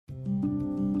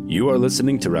You are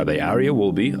listening to Rabbi Aryeh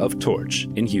Wolbe of Torch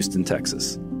in Houston,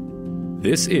 Texas.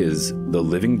 This is the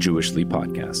Living Jewishly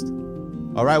podcast.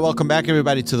 All right, welcome back,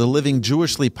 everybody, to the Living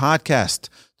Jewishly podcast.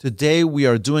 Today we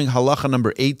are doing halacha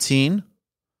number 18,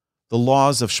 the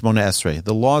laws of Shemoneh Esrei,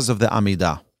 the laws of the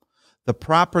Amidah. The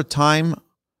proper time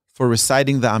for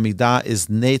reciting the Amidah is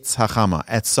Neitz Hachama,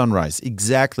 at sunrise,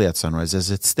 exactly at sunrise.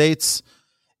 As it states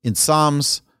in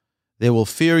Psalms, they will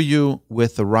fear you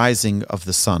with the rising of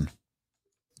the sun.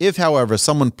 If, however,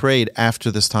 someone prayed after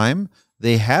this time,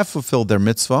 they have fulfilled their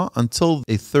mitzvah until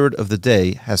a third of the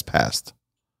day has passed.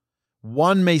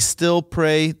 One may still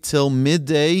pray till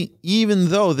midday, even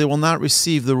though they will not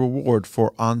receive the reward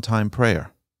for on-time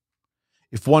prayer.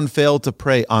 If one failed to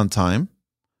pray on time,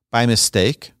 by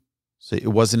mistake, so it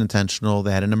wasn't intentional,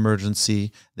 they had an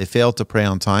emergency, they failed to pray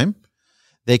on time,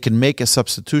 they can make a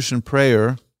substitution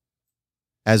prayer,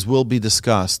 as will be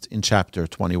discussed in chapter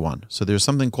 21. So there's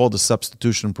something called a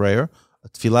substitution prayer, a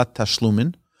tfilat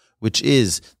tashlumin, which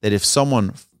is that if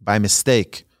someone, by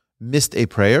mistake, missed a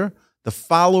prayer, the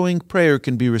following prayer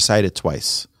can be recited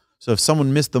twice. So if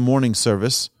someone missed the morning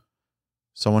service,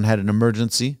 someone had an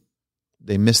emergency,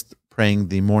 they missed praying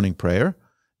the morning prayer,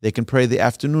 they can pray the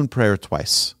afternoon prayer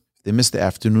twice. If they missed the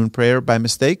afternoon prayer by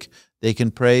mistake, they can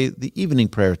pray the evening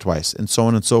prayer twice, and so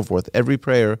on and so forth. Every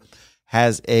prayer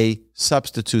has a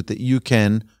substitute that you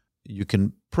can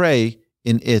pray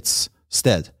in its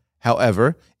stead.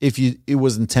 However, if it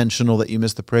was intentional that you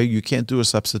missed the prayer, you can't do a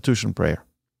substitution prayer.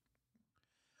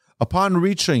 Upon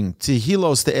reaching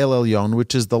Tehilos Te'el Elyon,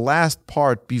 which is the last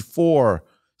part before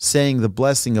saying the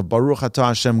blessing of Baruch Atah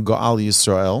Hashem Go'al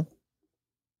Yisrael,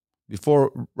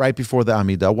 right before the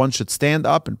Amidah, one should stand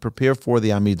up and prepare for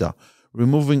the Amidah,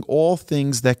 removing all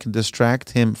things that can distract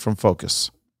him from focus.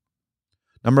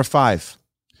 Number 5,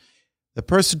 the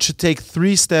person should take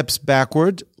 3 steps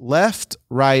backward, left,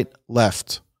 right,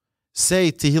 left.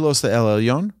 Say Tehilos Te'el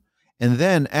Elyon, and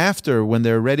then after, when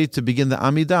they're ready to begin the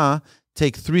Amidah,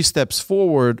 take 3 steps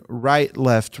forward, right,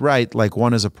 left, right, like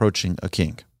one is approaching a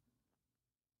king.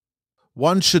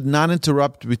 One should not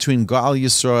interrupt between Go'al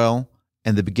Yisrael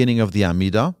and the beginning of the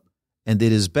Amidah, and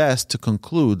it is best to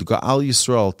conclude Go'al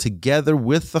Yisrael together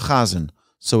with the Chazan,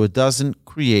 so it doesn't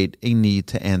create a need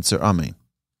to answer Amen.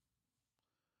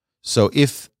 So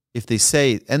if they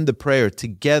say, end the prayer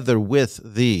together with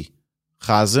the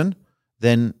Chazan,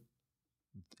 then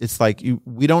it's like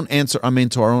we don't answer Amen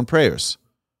to our own prayers.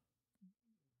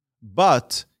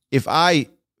 But if I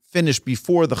finish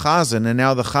before the Chazan and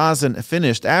now the Chazan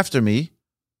finished after me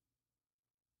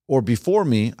or before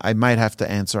me, I might have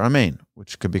to answer Amen,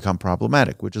 which could become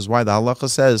problematic, which is why the halacha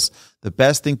says the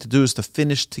best thing to do is to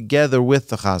finish together with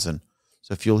the Chazan.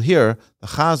 So if you'll hear the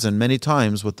Chazan many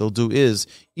times, what they'll do is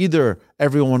either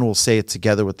everyone will say it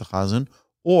together with the Chazan,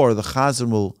 or the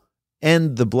Chazan will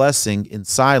end the blessing in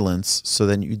silence, so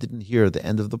then you didn't hear the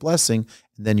end of the blessing,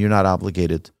 and then you're not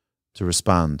obligated to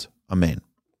respond, Amen.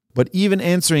 But even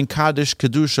answering Kaddish,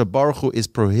 Kedusha, Baruch Hu is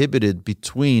prohibited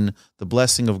between the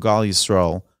blessing of Gal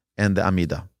Yisrael and the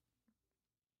Amidah.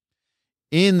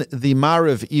 In the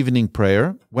Mariv evening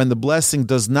prayer, when the blessing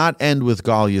does not end with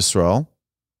Gal Yisrael,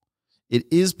 it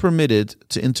is permitted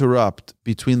to interrupt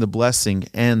between the blessing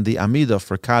and the Amidah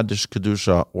for Kaddish,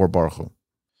 Kedusha, or Baruch Hu.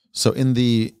 So in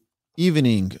the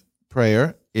evening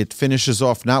prayer, it finishes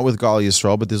off not with Gal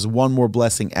Yisrael, but there's one more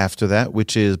blessing after that,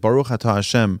 which is Baruch Atah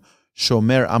Hashem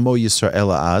Shomer Amo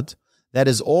Yisrael Ad. That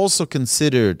is also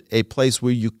considered a place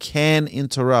where you can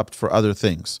interrupt for other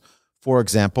things. For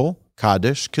example,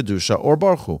 Kaddish, Kedusha, or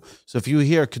Baruch Hu. So if you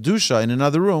hear Kedusha in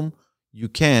another room, you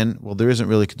can, well, there isn't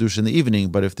really Kedusha in the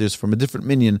evening, but if there's from a different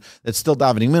minyan that's still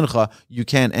davening mincha, you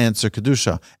can answer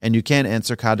Kedusha, and you can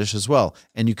answer Kaddish as well.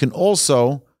 And you can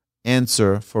also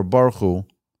answer for Baruch Hu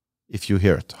if you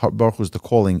hear it. Baruch Hu is the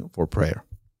calling for prayer.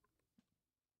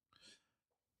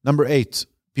 Number 8,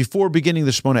 before beginning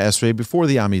the Shemoneh Esrei, before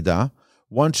the Amidah,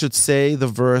 one should say the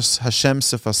verse Hashem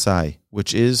Sefasai,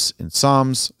 which is in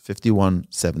Psalms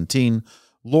 51:17,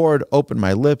 Lord, open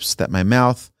my lips that my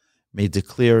mouth may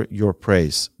declare your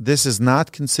praise. This is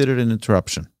not considered an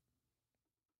interruption.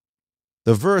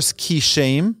 The verse Ki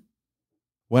Shem,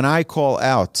 when I call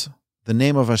out the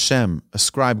name of Hashem,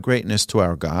 ascribe greatness to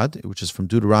our God, which is from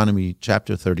Deuteronomy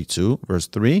chapter 32, verse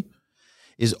 3,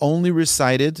 is only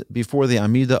recited before the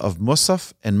Amidah of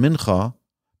Musaf and Mincha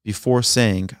before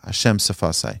saying Hashem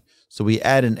Sefasai. So we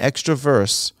add an extra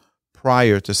verse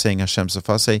prior to saying Hashem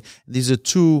Sefasai. These are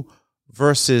 2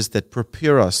 verses that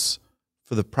prepare us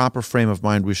for the proper frame of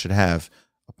mind we should have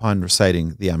upon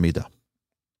reciting the Amidah.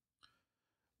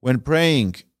 When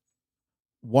praying,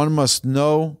 one must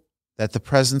know that the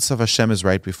presence of Hashem is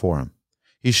right before him.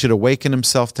 He should awaken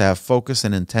himself to have focus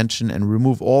and intention and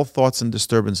remove all thoughts and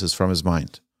disturbances from his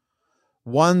mind.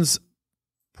 One's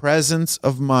presence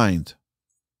of mind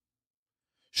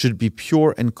should be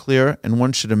pure and clear, and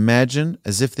one should imagine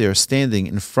as if they are standing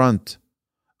in front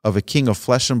of a king of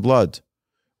flesh and blood,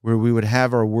 where we would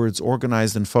have our words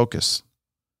organized and focused.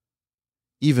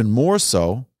 Even more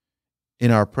so in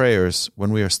our prayers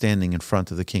when we are standing in front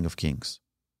of the King of Kings.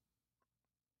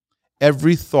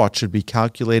 Every thought should be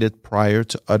calculated prior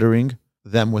to uttering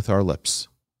them with our lips.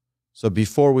 So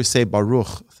before we say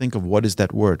Baruch, think of what is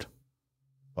that word.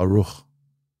 Baruch.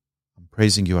 I'm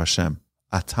praising you, Hashem.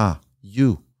 Atah,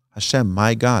 you. Hashem,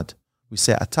 my God. We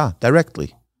say Atah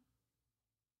directly.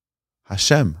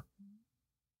 Hashem.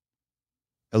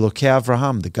 Elokei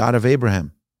Avraham, the God of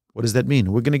Abraham. What does that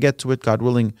mean? We're going to get to it, God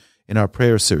willing, in our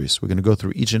prayer series. We're going to go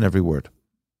through each and every word.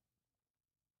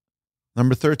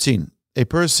 Number 13. A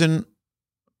person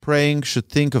praying should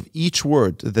think of each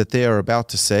word that they are about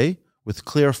to say with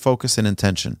clear focus and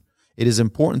intention. It is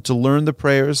important to learn the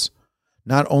prayers,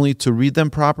 not only to read them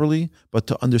properly, but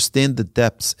to understand the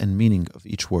depths and meaning of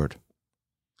each word.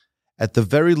 At the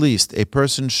very least, a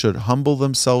person should humble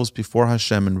themselves before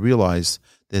Hashem and realize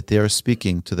that they are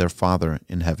speaking to their Father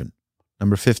in heaven.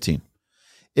 Number 15.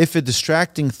 If a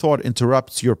distracting thought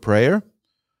interrupts your prayer,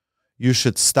 you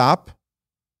should stop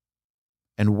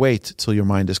and wait till your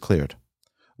mind is cleared.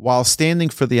 While standing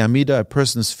for the Amidah, a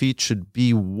person's feet should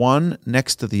be one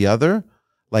next to the other,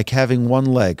 like having one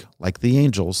leg, like the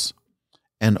angels,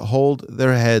 and hold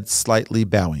their heads slightly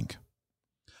bowing.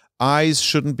 Eyes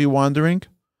shouldn't be wandering,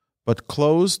 but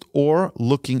closed or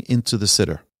looking into the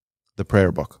siddur, the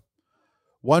prayer book.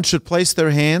 One should place their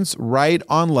hands right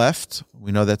on left.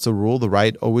 We know that's a rule. The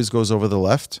right always goes over the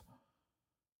left.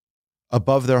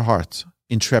 Above their heart,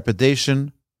 in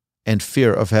trepidation and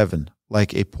fear of heaven,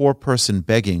 like a poor person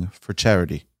begging for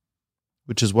charity,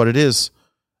 which is what it is.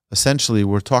 Essentially,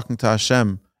 we're talking to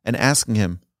Hashem and asking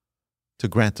Him to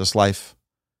grant us life,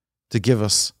 to give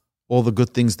us all the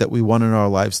good things that we want in our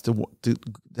lives, to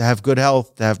have good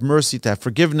health, to have mercy, to have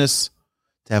forgiveness,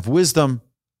 to have wisdom,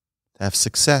 to have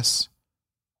success,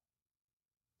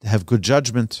 to have good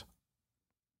judgment.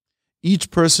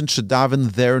 Each person should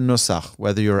daven their nusach,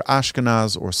 whether you're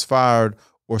Ashkenaz or Sfard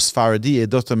or Sfaradi,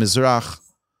 Edot HaMizrach,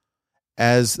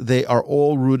 as they are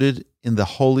all rooted in the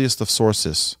holiest of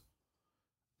sources.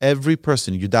 Every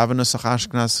person, you daven nusach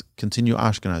Ashkenaz, continue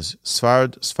Ashkenaz,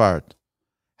 Sfard, Sfard.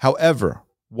 However,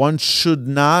 one should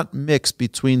not mix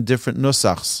between different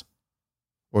nusachs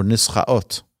or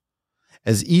nischaot,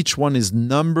 as each one is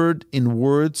numbered in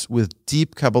words with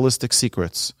deep Kabbalistic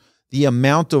secrets. The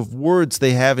amount of words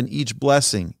they have in each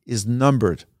blessing is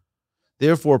numbered.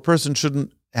 Therefore, a person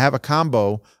shouldn't have a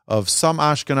combo of some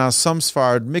Ashkenaz, some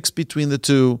Sfard, mixed between the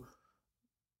two.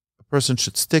 A person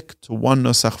should stick to one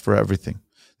nusach for everything.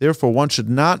 Therefore, one should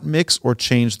not mix or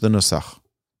change the nusach.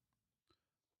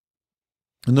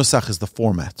 The nusach is the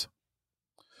format.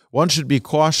 One should be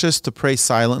cautious to pray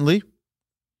silently,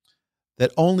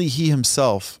 that only he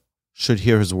himself should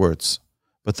hear his words,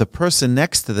 but the person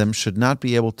next to them should not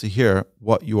be able to hear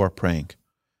what you are praying.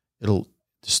 It'll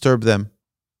disturb them.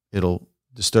 It'll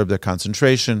disturb their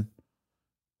concentration.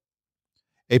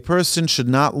 A person should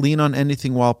not lean on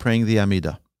anything while praying the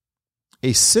Amidah.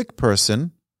 A sick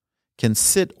person can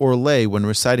sit or lay when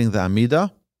reciting the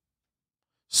Amidah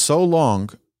so long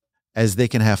as they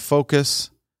can have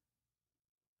focus.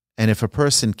 And if a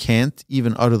person can't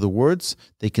even utter the words,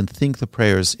 they can think the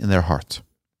prayers in their heart.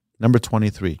 Number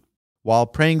 23. While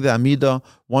praying the Amidah,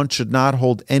 one should not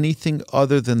hold anything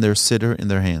other than their siddur in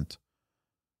their hand.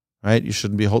 Right? You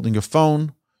shouldn't be holding your phone.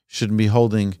 You shouldn't be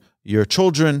holding your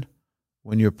children.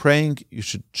 When you're praying, you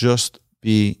should just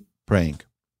be praying.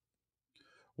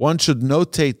 One should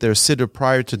notate their siddur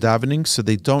prior to davening so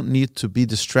they don't need to be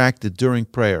distracted during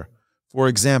prayer. For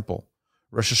example,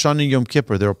 Rosh Hashanah and Yom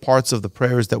Kippur, there are parts of the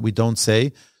prayers that we don't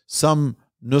say. Some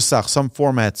nusach, some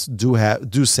formats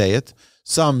do say it.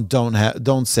 Some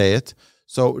don't say it.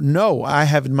 So no, I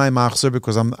have in my machzor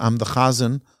because I'm the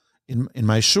chazan in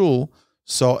my shul.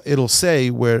 So it'll say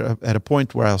where at a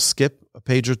point where I'll skip a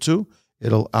page or two,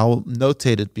 I'll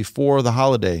notate it before the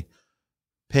holiday,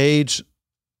 page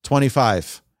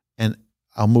 25, and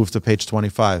I'll move to page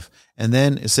 25, and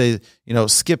then it say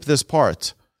skip this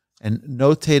part. And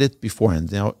notate it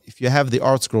beforehand. Now, if you have the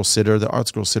Art Scroll Siddur, the Art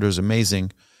Scroll Siddur is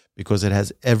amazing because it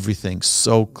has everything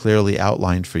so clearly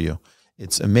outlined for you.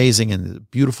 It's amazing and a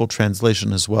beautiful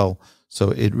translation as well.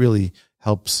 So it really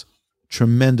helps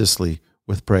tremendously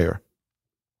with prayer.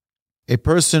 A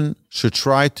person should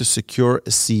try to secure a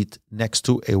seat next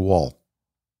to a wall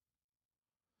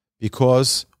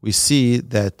because we see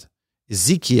that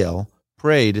Ezekiel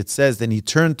prayed, it says, then he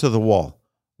turned to the wall.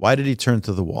 Why did he turn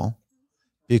to the wall?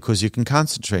 Because you can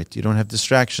concentrate. You don't have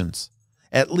distractions.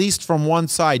 At least from one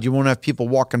side, you won't have people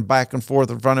walking back and forth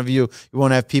in front of you. You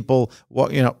won't have people,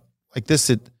 like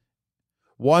this.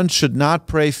 One should not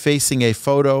pray facing a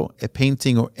photo, a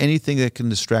painting, or anything that can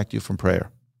distract you from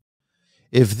prayer.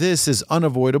 If this is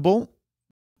unavoidable,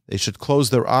 they should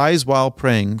close their eyes while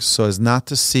praying so as not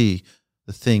to see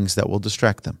the things that will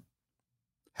distract them.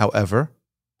 However,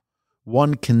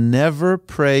 one can never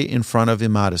pray in front of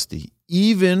immodesty,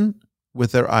 even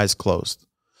with their eyes closed.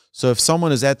 So if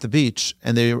someone is at the beach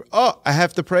and I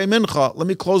have to pray mincha, let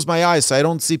me close my eyes so I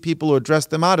don't see people who are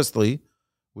dressed immodestly,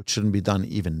 which shouldn't be done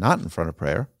even not in front of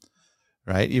prayer,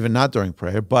 right? Even not during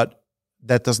prayer, but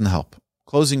that doesn't help.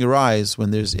 Closing your eyes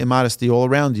when there's immodesty all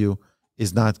around you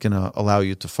is not going to allow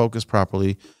you to focus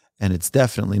properly, and it's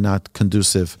definitely not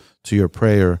conducive to your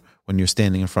prayer when you're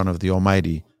standing in front of the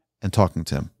Almighty and talking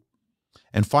to Him.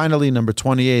 And finally, number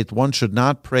 28, one should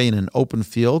not pray in an open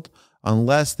field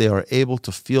unless they are able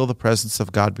to feel the presence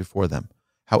of God before them.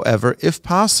 However, if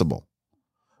possible,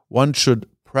 one should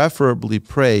preferably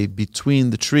pray between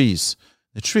the trees.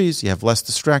 The trees, you have less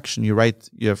distraction.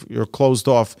 You're closed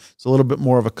off. It's a little bit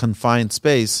more of a confined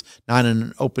space, not in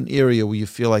an open area where you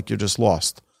feel like you're just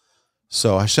lost.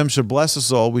 So Hashem should bless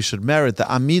us all. We should merit the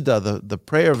Amidah, the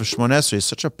prayer of Shemoneh Esrei is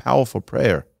such a powerful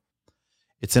prayer.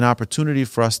 It's an opportunity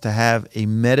for us to have a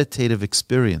meditative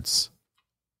experience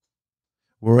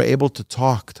where we're able to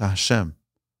talk to Hashem.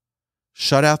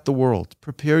 Shut out the world.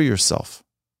 Prepare yourself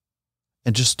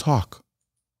and just talk.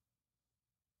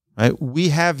 Right? We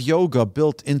have yoga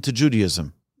built into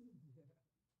Judaism.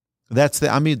 That's the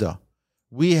Amidah.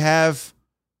 We have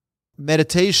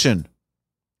meditation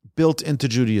built into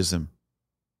Judaism.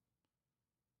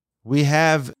 We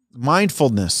have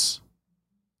mindfulness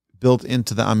built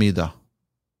into the Amidah.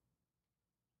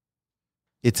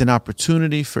 It's an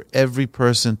opportunity for every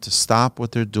person to stop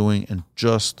what they're doing and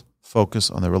just focus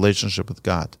on their relationship with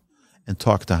God and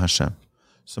talk to Hashem.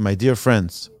 So my dear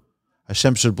friends,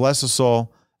 Hashem should bless us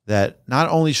all that not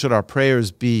only should our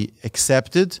prayers be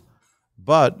accepted,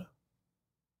 but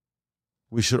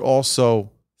we should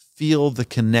also feel the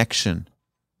connection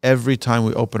every time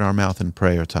we open our mouth in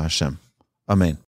prayer to Hashem. Amen.